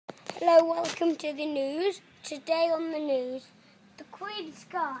Hello, welcome to the news. Today on the news, the Queen's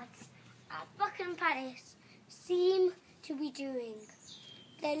Guards at Buckingham Palace seem to be doing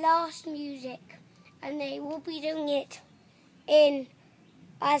their last music, and they will be doing it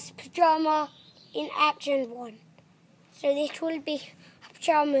as pyjama in Action 1. So this will be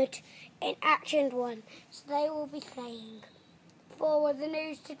pyjama in Action 1. So they will be playing for the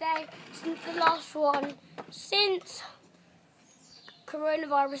news today since the last one, since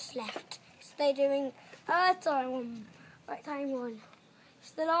coronavirus left. So they're doing time one.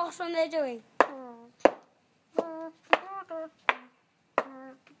 It's the last one they're doing.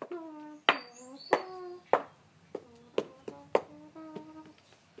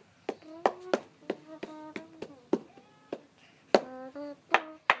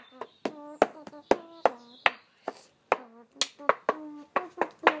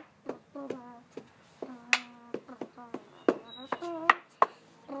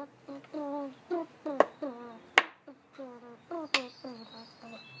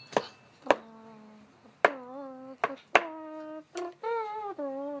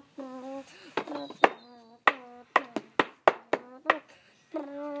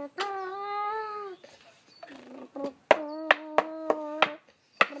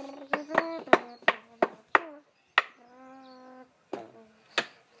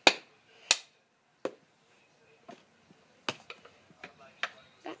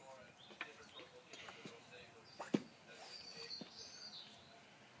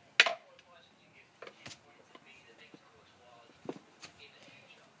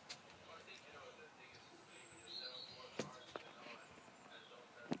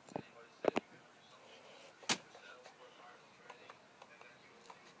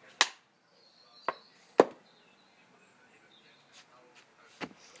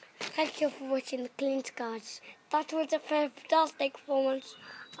 Thank you for watching the Queen's Guards. That was a fantastic performance.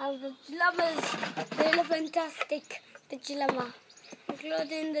 And the dilemmas, they look fantastic. The dilemma,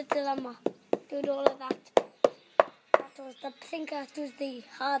 including the dilemma, doing all of that. I think that was the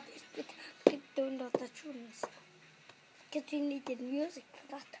hardest bit, doing all the tunes. Because we needed music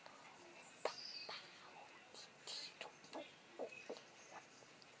for that.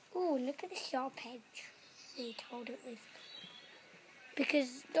 Oh, look at the sharp edge they told it with.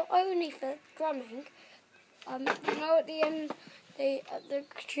 Because not only for drumming, at the end, at the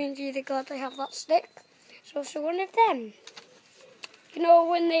Trinity the God, they have that stick. It's also one of them.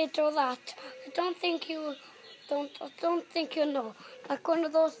 When they do that, I don't think you know. Like one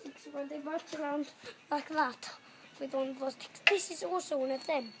of those sticks where they march around like that with one of those sticks. This is also one of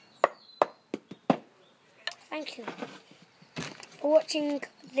them. Thank you for watching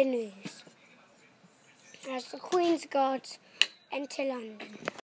the news as the Queen's Guards enter London.